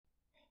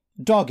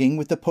Dogging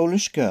with the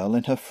Polish Girl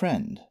and Her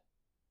Friend.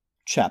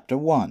 Chapter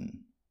 1.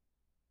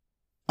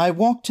 I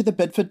walk to the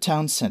Bedford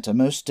town centre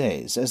most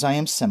days, as I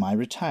am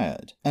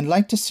semi-retired, and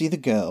like to see the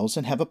girls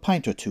and have a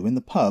pint or two in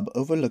the pub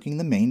overlooking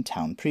the main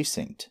town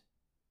precinct.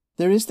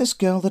 There is this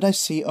girl that I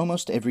see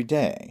almost every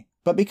day,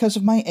 but because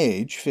of my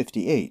age,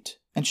 58,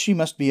 and she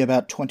must be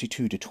about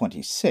 22 to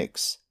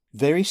 26,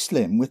 very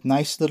slim with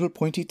nice little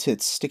pointy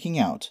tits sticking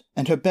out,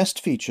 and her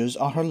best features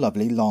are her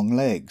lovely long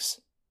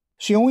legs.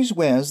 She always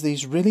wears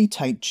these really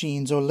tight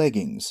jeans or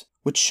leggings,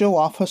 which show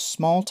off her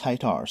small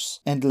tight arse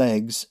and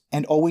legs,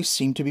 and always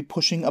seem to be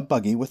pushing a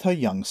buggy with her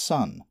young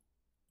son.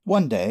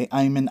 One day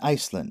I am in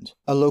Iceland,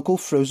 a local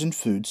frozen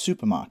food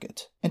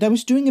supermarket, and I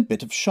was doing a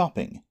bit of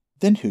shopping.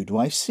 Then who do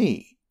I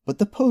see but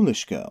the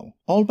Polish girl,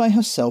 all by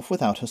herself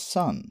without her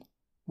son.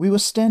 We were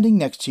standing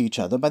next to each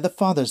other by the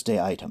Father's Day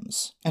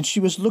items, and she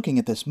was looking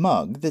at this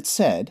mug that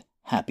said,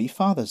 "Happy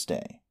Father's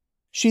Day."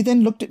 She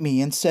then looked at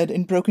me and said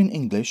in broken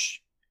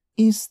English,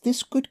 "Is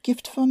this good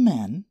gift for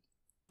man?"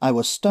 I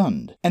was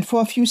stunned, and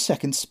for a few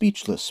seconds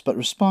speechless, but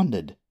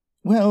responded,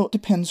 "Well,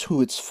 depends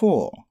who it's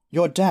for.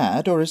 Your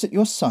dad, or is it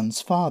your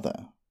son's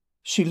father?"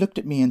 She looked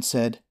at me and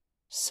said,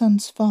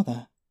 "Son's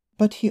father,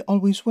 but he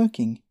always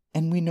working,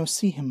 and we no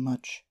see him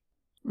much."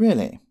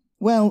 "Really?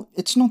 Well,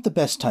 it's not the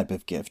best type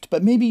of gift,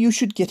 but maybe you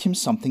should get him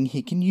something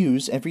he can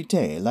use every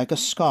day, like a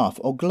scarf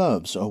or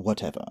gloves or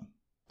whatever."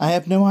 I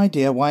have no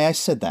idea why I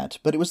said that,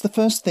 but it was the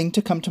first thing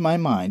to come to my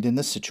mind in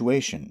the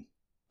situation.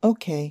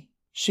 "Okay,"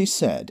 she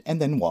said,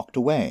 and then walked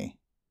away.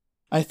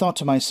 I thought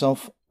to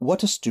myself,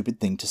 what a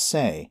stupid thing to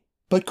say,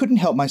 but couldn't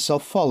help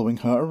myself following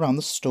her around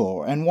the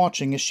store and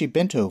watching as she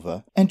bent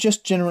over and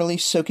just generally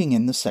soaking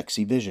in the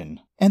sexy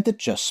vision, and that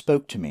just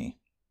spoke to me.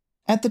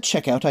 At the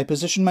checkout I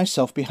positioned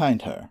myself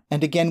behind her,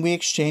 and again we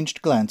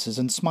exchanged glances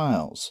and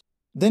smiles.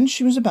 Then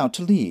she was about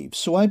to leave,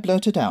 so I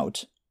blurted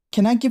out,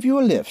 "Can I give you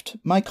a lift?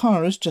 My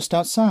car is just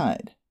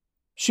outside."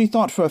 She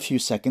thought for a few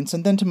seconds,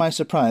 and then to my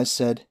surprise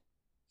said,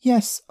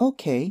 "Yes,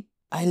 okay.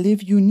 I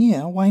live you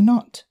near, why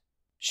not?"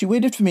 She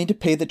waited for me to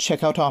pay the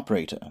checkout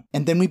operator,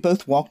 and then we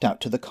both walked out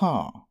to the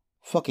car.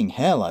 Fucking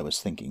hell, I was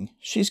thinking.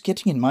 She's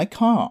getting in my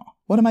car.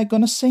 What am I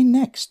gonna say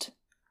next?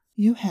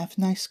 "You have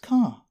nice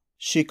car,"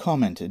 she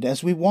commented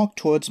as we walked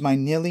towards my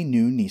nearly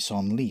new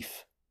Nissan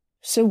Leaf.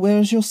 "So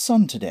where's your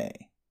son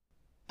today?"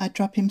 "I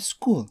drop him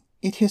school.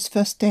 It his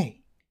first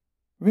day."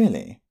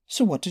 "Really?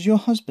 So what does your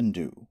husband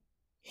do?"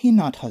 "He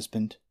not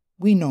husband.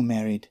 We no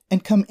married,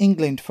 and come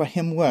England for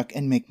him work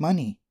and make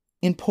money.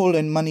 In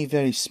Poland money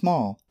very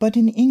small, but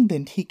in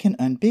England he can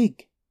earn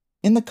big."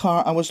 In the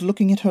car I was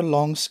looking at her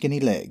long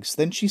skinny legs.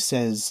 Then she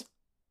says,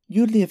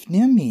 "You live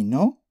near me,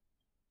 no?"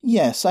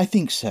 "Yes, I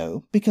think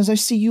so, because I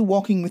see you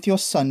walking with your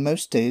son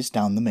most days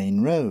down the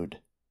main road."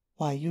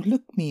 "Why you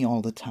look me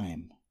all the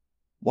time?"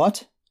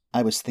 "What?"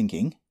 I was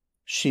thinking.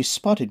 She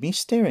spotted me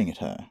staring at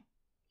her.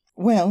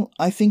 "Well,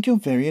 I think you're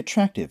very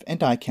attractive,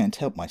 and I can't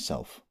help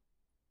myself."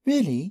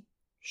 "Really?"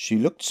 She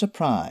looked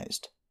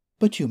surprised.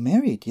 "But you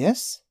married,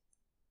 yes?"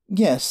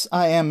 "Yes,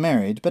 I am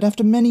married, but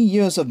after many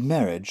years of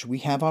marriage we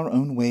have our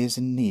own ways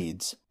and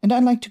needs, and I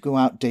like to go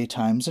out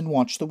daytimes and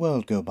watch the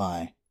world go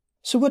by.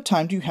 So what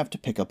time do you have to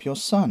pick up your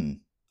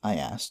son?" I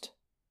asked.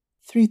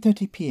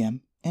 3:30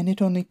 p.m., and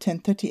it only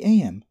 10:30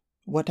 a.m.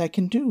 What I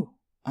can do?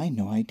 I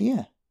no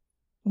idea."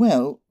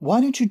 "Well, why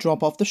don't you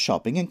drop off the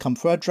shopping and come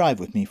for a drive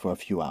with me for a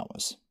few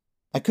hours?"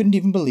 I couldn't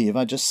even believe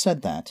I just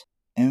said that.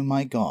 Oh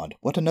my God,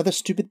 what another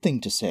stupid thing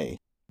to say.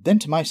 Then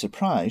to my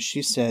surprise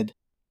she said,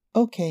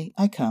 "Okay,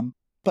 I come,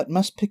 but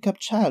must pick up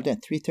child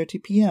at 3:30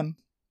 p.m.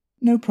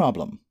 "No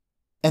problem."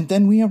 And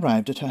then we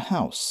arrived at her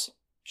house.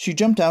 She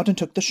jumped out and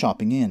took the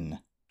shopping in.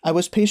 I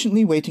was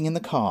patiently waiting in the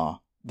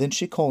car. Then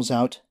she calls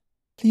out,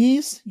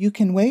 "Please, you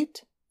can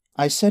wait?"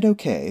 I said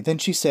okay. Then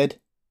she said,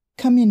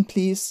 "Come in,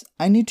 please.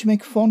 I need to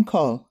make phone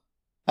call."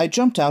 I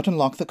jumped out and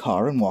locked the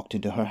car and walked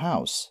into her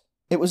house.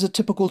 It was a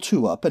typical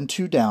 2-up and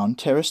 2-down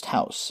terraced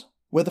house,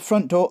 where the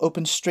front door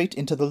opened straight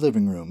into the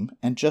living room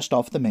and just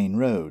off the main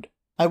road.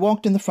 I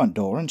walked in the front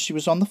door and she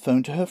was on the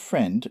phone to her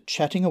friend,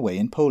 chatting away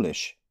in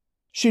Polish.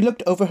 She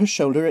looked over her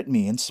shoulder at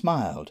me and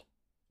smiled.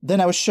 Then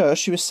I was sure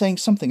she was saying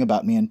something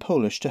about me in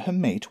Polish to her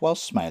mate while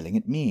smiling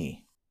at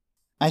me.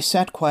 I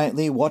sat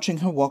quietly watching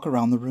her walk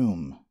around the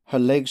room. Her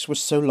legs were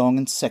so long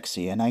and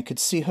sexy, and I could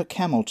see her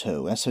camel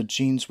toe as her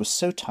jeans were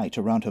so tight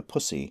around her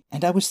pussy,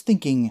 and I was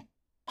thinking,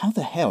 how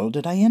the hell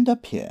did I end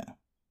up here?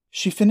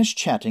 She finished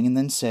chatting and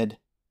then said,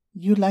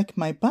 "You like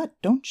my butt,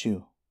 don't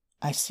you?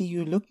 I see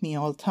you look me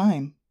all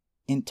time.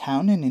 In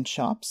town and in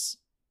shops.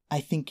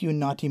 I think you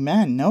naughty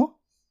man, no?"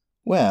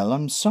 "Well,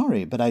 I'm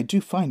sorry, but I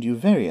do find you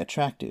very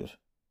attractive."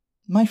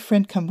 "My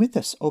friend come with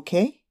us,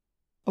 okay?"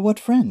 "What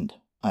friend?"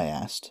 I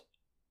asked.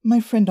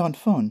 "My friend on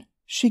phone.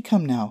 She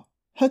come now.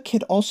 Her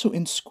kid also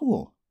in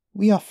school.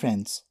 We are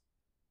friends."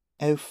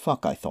 Oh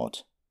fuck, I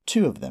thought.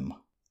 2 of them.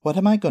 What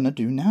am I gonna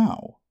do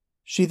now?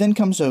 She then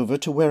comes over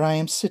to where I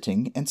am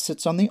sitting and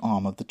sits on the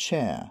arm of the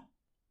chair.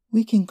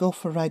 "We can go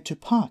for ride to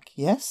park,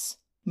 yes?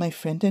 My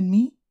friend and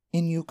me?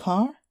 In you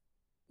car?"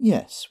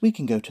 "Yes, we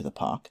can go to the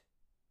park."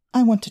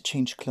 "I want to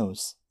change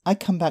clothes. I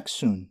come back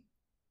soon."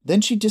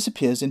 Then she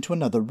disappears into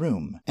another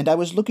room, and I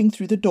was looking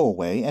through the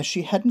doorway as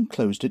she hadn't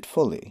closed it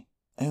fully.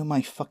 Oh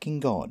my fucking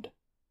god.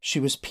 She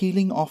was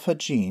peeling off her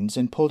jeans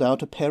and pulled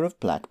out a pair of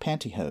black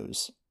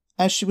pantyhose.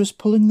 As she was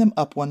pulling them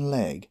up one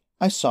leg,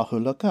 I saw her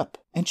look up,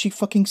 and she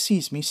fucking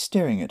sees me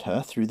staring at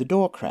her through the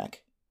door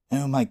crack.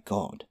 Oh my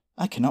god,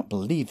 I cannot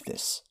believe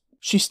this.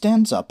 She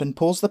stands up and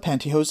pulls the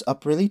pantyhose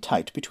up really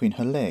tight between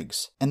her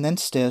legs, and then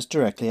stares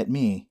directly at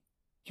me.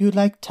 You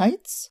like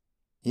tights?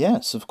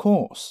 Yes, of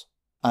course,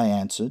 I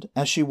answered,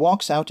 as she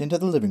walks out into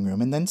the living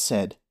room and then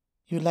said,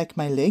 You like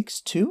my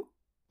legs too?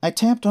 I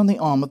tapped on the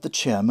arm of the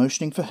chair,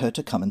 motioning for her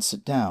to come and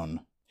sit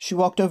down. She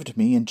walked over to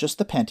me in just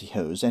the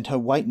pantyhose and her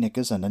white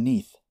knickers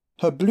underneath.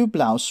 Her blue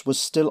blouse was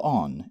still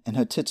on, and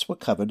her tits were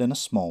covered in a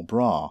small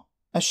bra.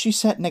 As she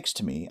sat next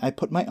to me, I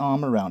put my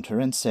arm around her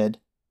and said,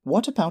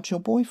 What about your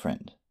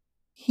boyfriend?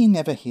 He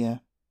never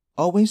here.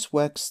 Always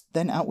works,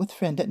 then out with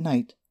friend at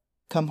night.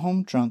 Come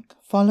home drunk,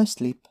 fall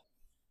asleep.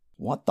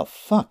 What the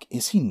fuck?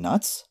 Is he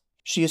nuts?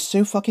 She is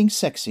so fucking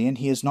sexy and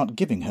he is not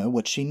giving her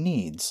what she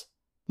needs.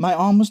 My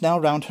arm was now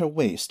round her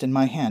waist and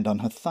my hand on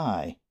her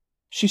thigh.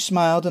 She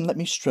smiled and let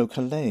me stroke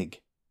her leg.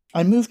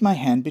 I moved my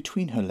hand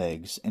between her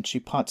legs and she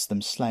parts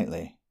them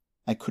slightly.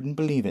 I couldn't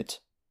believe it.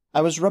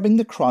 I was rubbing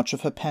the crotch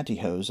of her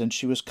pantyhose and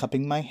she was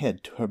cupping my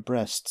head to her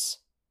breasts.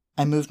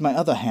 I moved my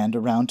other hand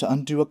around to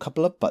undo a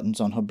couple of buttons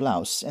on her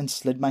blouse and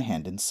slid my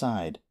hand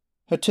inside.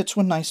 Her tits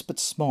were nice but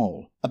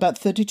small, about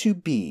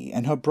 32B,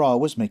 and her bra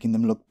was making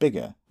them look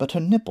bigger, but her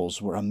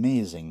nipples were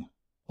amazing.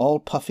 All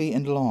puffy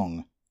and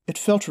long. It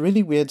felt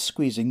really weird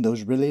squeezing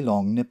those really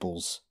long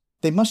nipples.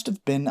 They must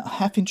have been a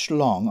half-inch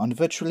long on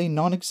virtually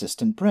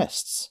non-existent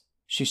breasts.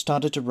 She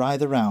started to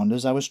writhe around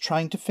as I was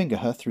trying to finger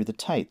her through the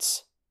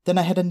tights. Then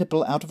I had a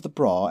nipple out of the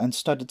bra and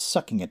started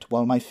sucking it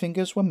while my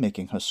fingers were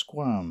making her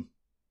squirm.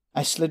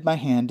 I slid my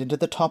hand into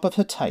the top of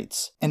her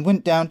tights and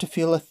went down to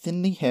feel a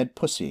thinly haired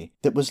pussy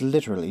that was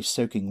literally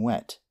soaking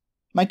wet.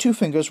 My 2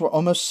 fingers were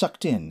almost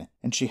sucked in,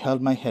 and she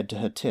held my head to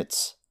her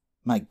tits.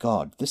 My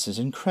god, this is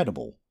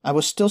incredible. I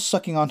was still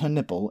sucking on her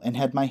nipple and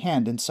had my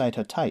hand inside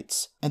her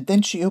tights, and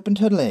then she opened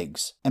her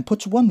legs and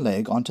puts one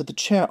leg onto the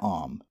chair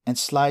arm and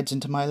slides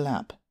into my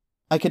lap.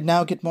 I could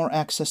now get more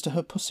access to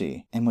her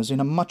pussy and was in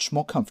a much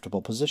more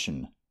comfortable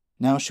position.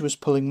 Now she was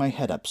pulling my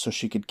head up so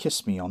she could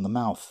kiss me on the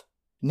mouth.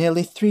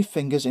 Nearly 3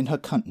 fingers in her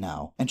cunt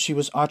now, and she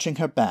was arching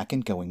her back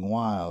and going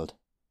wild.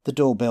 The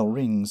doorbell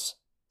rings.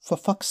 For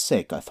fuck's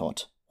sake, I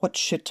thought. What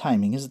shit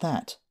timing is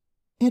that?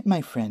 It,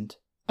 my friend.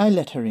 I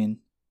let her in.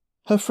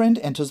 Her friend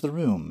enters the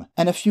room,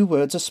 and a few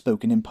words are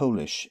spoken in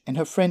Polish, and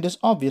her friend is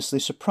obviously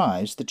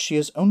surprised that she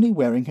is only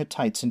wearing her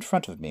tights in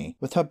front of me,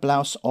 with her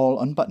blouse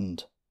all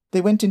unbuttoned. They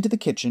went into the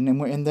kitchen and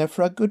were in there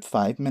for a good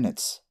 5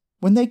 minutes.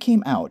 When they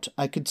came out,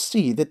 I could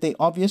see that they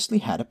obviously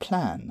had a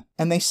plan,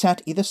 and they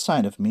sat either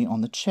side of me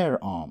on the chair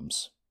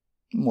arms.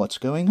 What's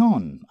going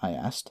on? I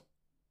asked.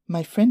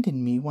 My friend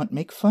and me want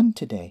make fun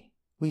today.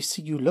 We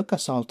see you look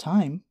us all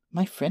time.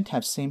 My friend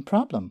have same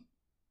problem.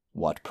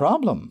 What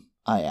problem?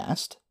 I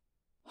asked.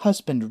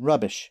 Husband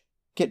rubbish.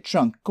 Get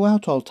drunk, go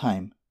out all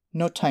time.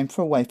 No time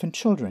for wife and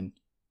children.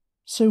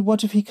 So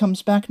what if he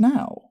comes back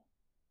now?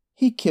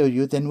 He kill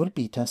you, then will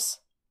beat us.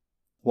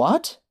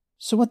 What?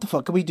 So what the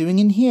fuck are we doing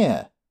in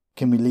here?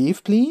 Can we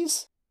leave,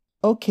 please?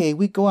 Okay,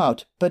 we go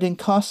out, but in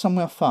car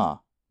somewhere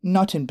far.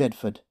 Not in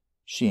Bedford,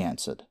 she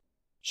answered.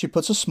 She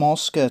puts a small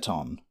skirt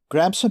on,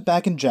 grabs her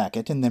bag and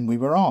jacket, and then we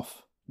were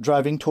off,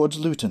 driving towards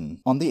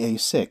Luton on the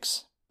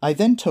A6. I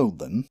then told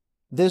them,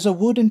 There's a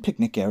wood and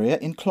picnic area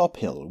in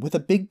Clophill with a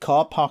big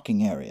car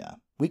parking area.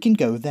 We can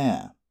go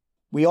there.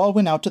 We all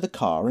went out to the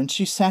car, and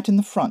she sat in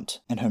the front,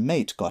 and her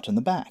mate got in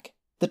the back.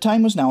 The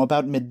time was now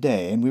about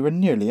midday, and we were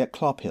nearly at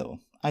Clophill.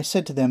 I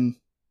said to them,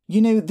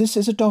 You know, this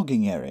is a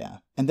dogging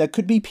area, and there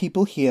could be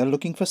people here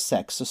looking for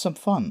sex or some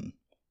fun.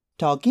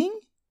 Dogging?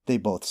 They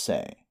both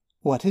say.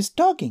 What is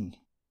dogging?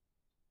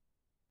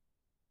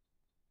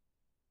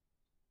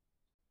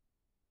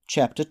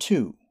 Chapter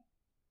 2.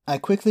 I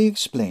quickly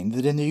explained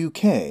that in the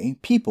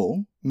UK,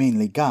 people,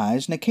 mainly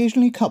guys and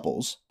occasionally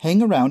couples,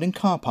 hang around in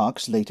car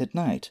parks late at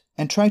night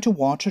and try to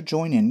watch or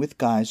join in with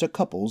guys or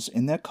couples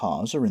in their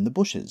cars or in the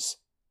bushes.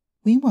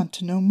 We want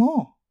to know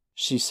more,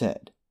 she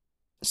said.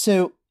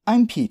 So,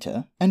 I'm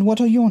Peter, and what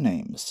are your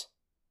names?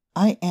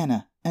 I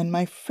Anna, and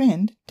my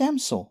friend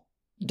Damsel.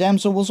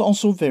 Damsel was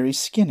also very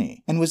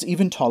skinny, and was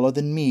even taller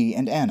than me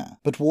and Anna,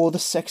 but wore the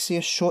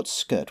sexiest short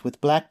skirt with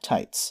black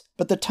tights,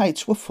 but the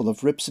tights were full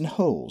of rips and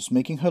holes,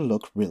 making her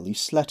look really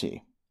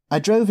slutty. I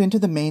drove into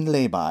the main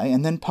lay-by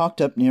and then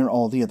parked up near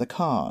all the other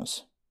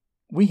cars.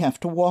 We have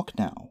to walk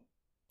now.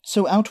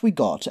 So out we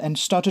got and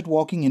started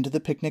walking into the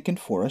picnic and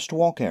forest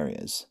walk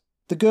areas.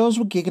 The girls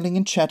were giggling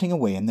and chatting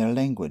away in their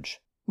language.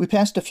 We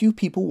passed a few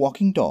people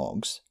walking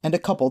dogs, and a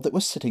couple that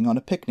was sitting on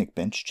a picnic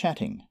bench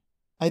chatting.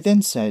 I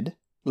then said,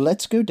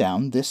 Let's go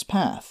down this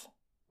path.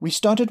 We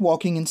started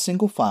walking in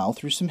single file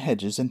through some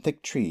hedges and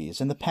thick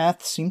trees, and the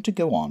path seemed to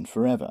go on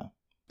forever.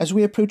 As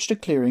we approached a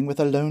clearing with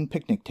a lone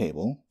picnic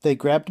table, they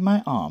grabbed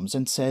my arms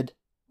and said,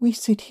 We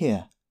sit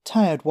here,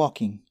 tired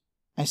walking.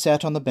 I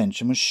sat on the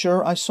bench and was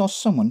sure I saw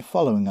someone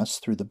following us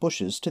through the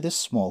bushes to this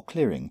small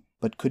clearing,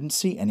 but couldn't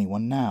see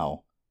anyone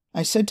now.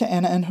 I said to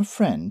Anna and her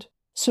friend,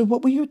 "So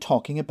what were you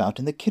talking about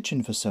in the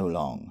kitchen for so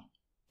long?"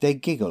 They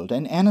giggled,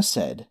 and Anna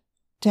said,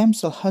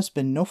 "Damsel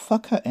husband no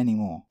fuck her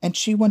anymore, and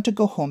she want to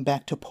go home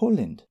back to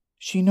Poland.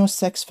 She no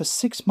sex for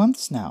 6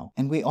 months now,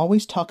 and we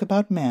always talk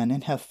about man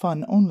and have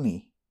fun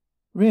only."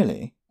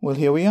 "Really? Well,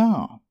 here we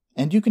are,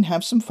 and you can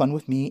have some fun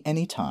with me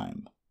any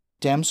time."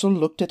 Damsel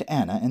looked at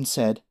Anna and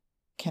said,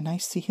 "Can I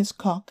see his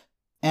cock?"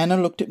 Anna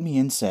looked at me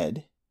and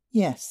said,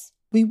 "Yes,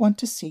 we want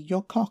to see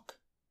your cock."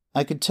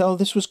 I could tell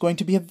this was going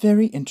to be a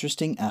very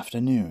interesting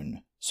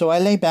afternoon, so I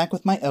lay back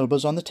with my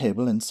elbows on the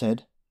table and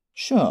said,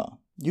 "Sure,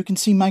 you can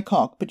see my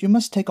cock, but you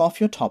must take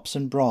off your tops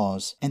and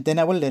bras, and then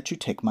I will let you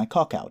take my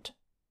cock out."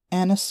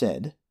 Anna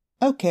said,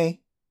 "Okay,"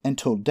 and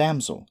told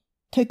Damsel,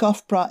 "Take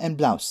off bra and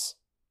blouse."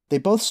 They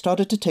both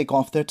started to take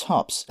off their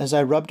tops as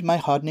I rubbed my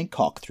hardening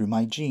cock through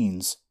my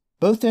jeans.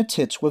 Both their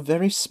tits were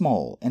very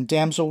small, and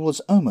Damsel was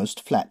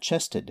almost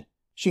flat-chested.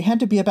 She had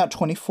to be about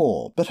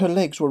 24, but her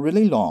legs were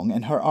really long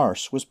and her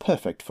arse was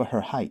perfect for her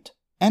height.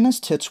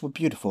 Anna's tits were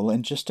beautiful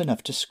and just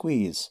enough to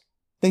squeeze.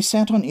 They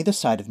sat on either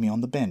side of me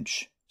on the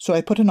bench, so I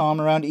put an arm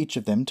around each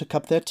of them to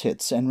cup their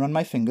tits and run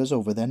my fingers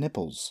over their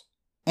nipples.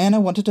 Anna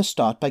wanted to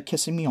start by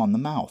kissing me on the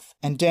mouth,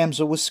 and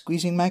Damsel was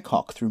squeezing my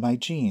cock through my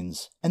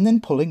jeans, and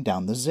then pulling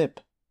down the zip.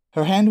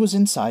 Her hand was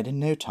inside in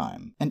no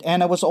time, and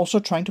Anna was also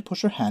trying to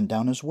push her hand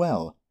down as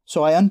well,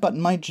 so I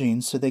unbuttoned my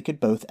jeans so they could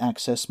both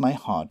access my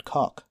hard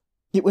cock.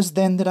 It was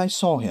then that I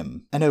saw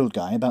him, an old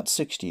guy about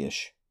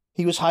 60-ish.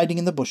 He was hiding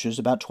in the bushes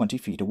about 20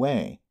 feet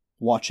away,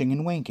 watching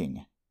and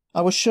winking.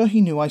 I was sure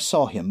he knew I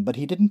saw him, but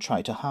he didn't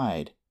try to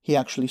hide. He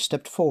actually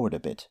stepped forward a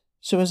bit,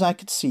 so as I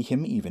could see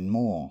him even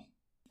more.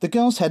 The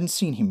girls hadn't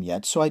seen him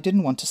yet, so I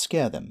didn't want to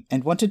scare them,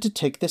 and wanted to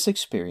take this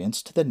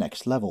experience to the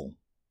next level.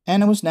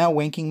 Anna was now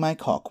wanking my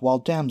cock while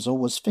Damsel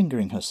was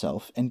fingering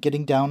herself and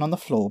getting down on the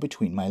floor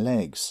between my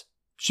legs.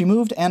 She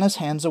moved Anna's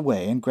hands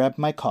away and grabbed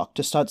my cock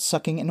to start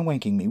sucking and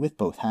wanking me with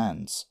both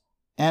hands.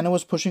 Anna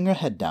was pushing her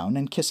head down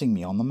and kissing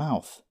me on the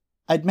mouth.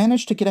 I'd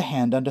managed to get a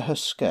hand under her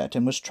skirt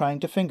and was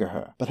trying to finger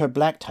her, but her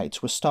black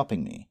tights were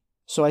stopping me.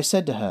 So I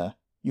said to her,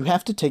 "You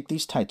have to take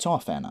these tights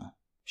off, Anna."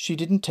 She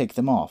didn't take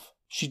them off.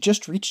 She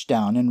just reached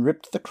down and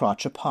ripped the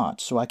crotch apart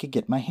so I could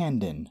get my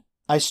hand in.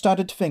 I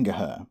started to finger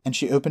her, and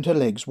she opened her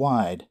legs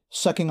wide,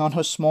 sucking on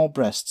her small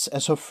breasts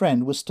as her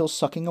friend was still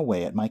sucking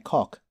away at my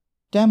cock.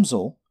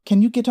 "Damsel,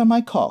 can you get on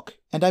my cock?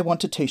 And I want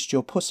to taste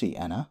your pussy,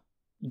 Anna."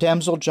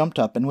 Damsel jumped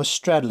up and was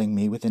straddling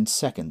me within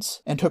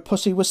seconds, and her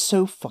pussy was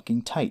so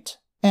fucking tight.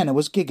 Anna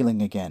was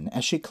giggling again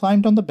as she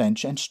climbed on the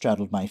bench and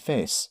straddled my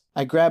face.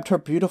 I grabbed her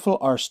beautiful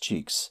arse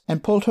cheeks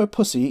and pulled her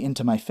pussy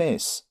into my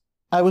face.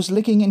 I was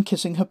licking and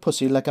kissing her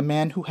pussy like a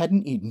man who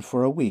hadn't eaten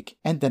for a week,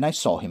 and then I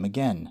saw him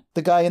again.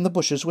 The guy in the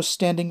bushes was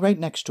standing right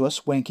next to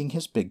us wanking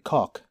his big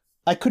cock.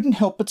 I couldn't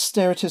help but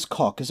stare at his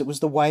cock as it was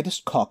the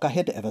widest cock I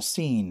had ever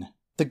seen.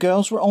 The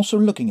girls were also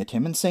looking at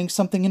him and saying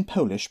something in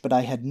Polish, but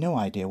I had no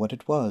idea what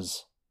it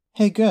was.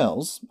 "Hey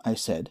girls," I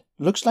said,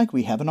 "looks like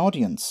we have an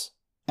audience."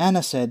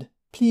 Anna said,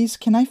 "Please,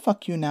 can I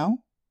fuck you now?"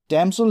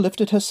 Damsel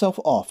lifted herself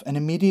off and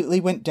immediately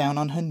went down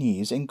on her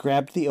knees and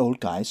grabbed the old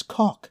guy's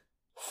cock.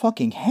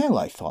 Fucking hell,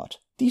 I thought.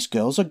 These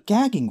girls are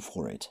gagging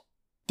for it.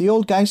 The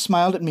old guy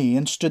smiled at me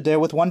and stood there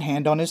with one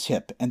hand on his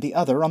hip and the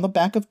other on the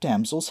back of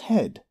Damsel's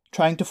head,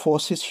 trying to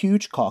force his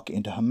huge cock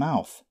into her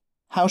mouth.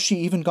 How she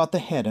even got the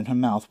head in her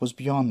mouth was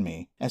beyond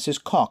me, as his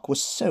cock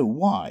was so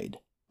wide.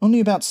 Only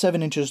about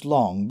 7 inches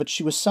long, but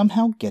she was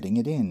somehow getting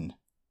it in.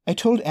 I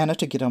told Anna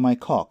to get on my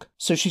cock,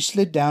 so she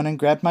slid down and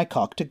grabbed my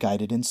cock to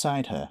guide it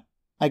inside her.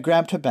 I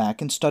grabbed her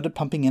back and started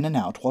pumping in and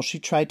out while she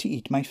tried to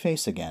eat my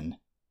face again.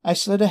 I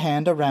slid a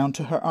hand around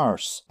to her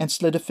arse and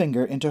slid a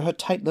finger into her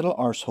tight little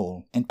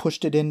arsehole and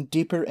pushed it in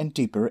deeper and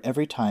deeper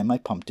every time I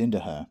pumped into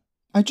her.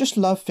 I just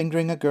love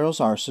fingering a girl's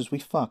arse as we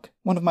fuck.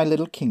 One of my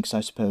little kinks,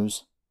 I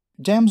suppose.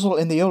 Damsel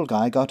and the old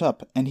guy got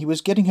up, and he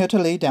was getting her to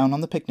lay down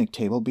on the picnic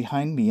table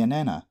behind me and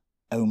Anna.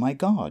 Oh my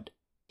God.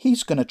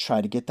 He's gonna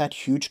try to get that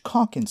huge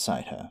cock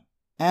inside her.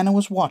 Anna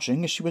was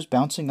watching as she was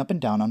bouncing up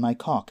and down on my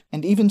cock,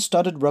 and even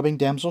started rubbing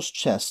Damsel's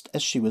chest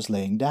as she was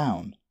laying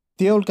down.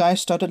 The old guy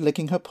started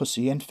licking her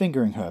pussy and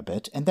fingering her a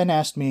bit, and then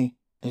asked me,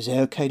 "Is it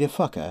okay to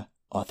fuck her?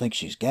 I think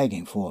she's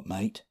gagging for it,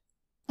 mate."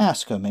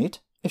 "Ask her, mate.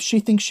 If she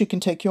thinks she can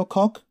take your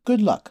cock,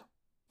 good luck."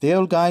 The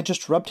old guy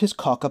just rubbed his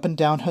cock up and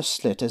down her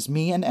slit as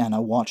me and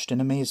Anna watched in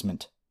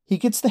amazement. He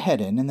gets the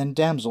head in, and then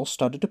Damsel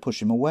started to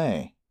push him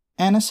away.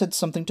 Anna said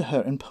something to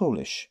her in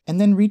Polish, and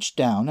then reached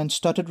down and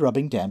started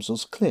rubbing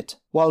Damsel's clit,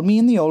 while me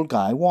and the old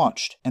guy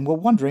watched, and were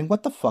wondering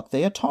what the fuck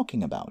they are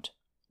talking about.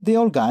 The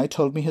old guy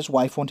told me his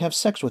wife won't have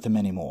sex with him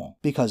anymore,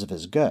 because of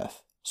his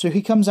girth, so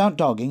he comes out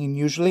dogging and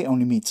usually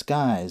only meets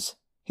guys.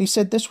 He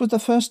said this was the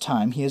first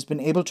time he has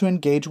been able to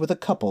engage with a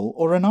couple,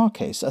 or in our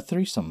case, a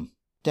threesome.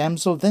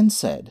 Damsel then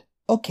said,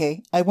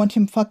 "Okay, I want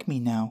him fuck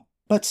me now,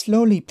 but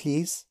slowly,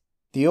 please."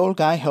 The old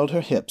guy held her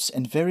hips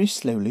and very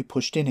slowly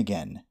pushed in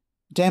again.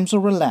 Damsel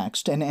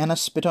relaxed, and Anna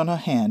spit on her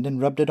hand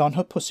and rubbed it on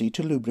her pussy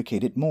to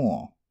lubricate it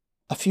more.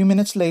 A few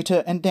minutes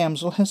later, and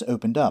damsel has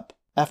opened up.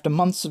 After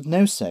months of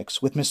no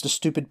sex with Mr.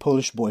 Stupid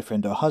Polish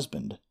boyfriend or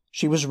husband,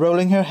 she was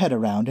rolling her head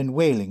around and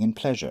wailing in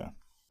pleasure.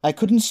 I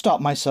couldn't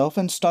stop myself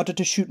and started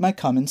to shoot my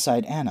cum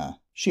inside Anna.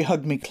 She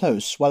hugged me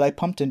close while I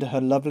pumped into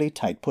her lovely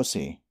tight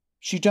pussy.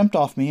 She jumped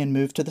off me and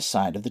moved to the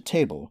side of the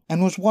table,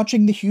 and was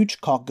watching the huge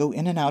cock go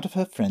in and out of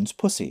her friend's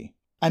pussy.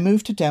 I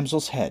moved to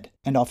damsel's head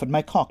and offered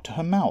my cock to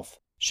her mouth.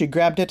 She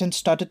grabbed it and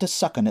started to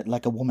suck on it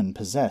like a woman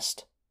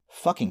possessed.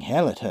 Fucking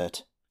hell, it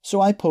hurt. So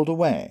I pulled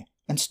away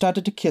and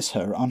started to kiss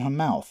her on her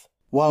mouth,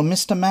 while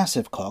Mr.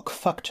 Massive Cock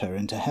fucked her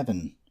into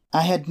heaven.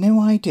 I had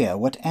no idea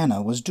what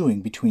Anna was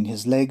doing between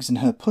his legs and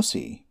her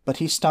pussy, but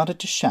he started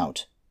to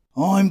shout,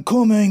 "I'm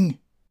coming!"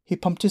 He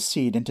pumped his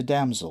seed into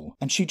damsel,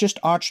 and she just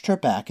arched her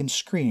back and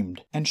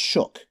screamed and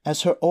shook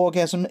as her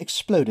orgasm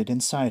exploded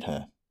inside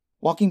her.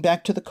 Walking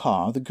back to the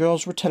car, the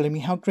girls were telling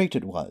me how great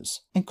it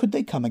was, and could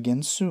they come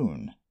again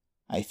soon.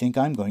 I think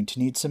I'm going to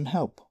need some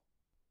help.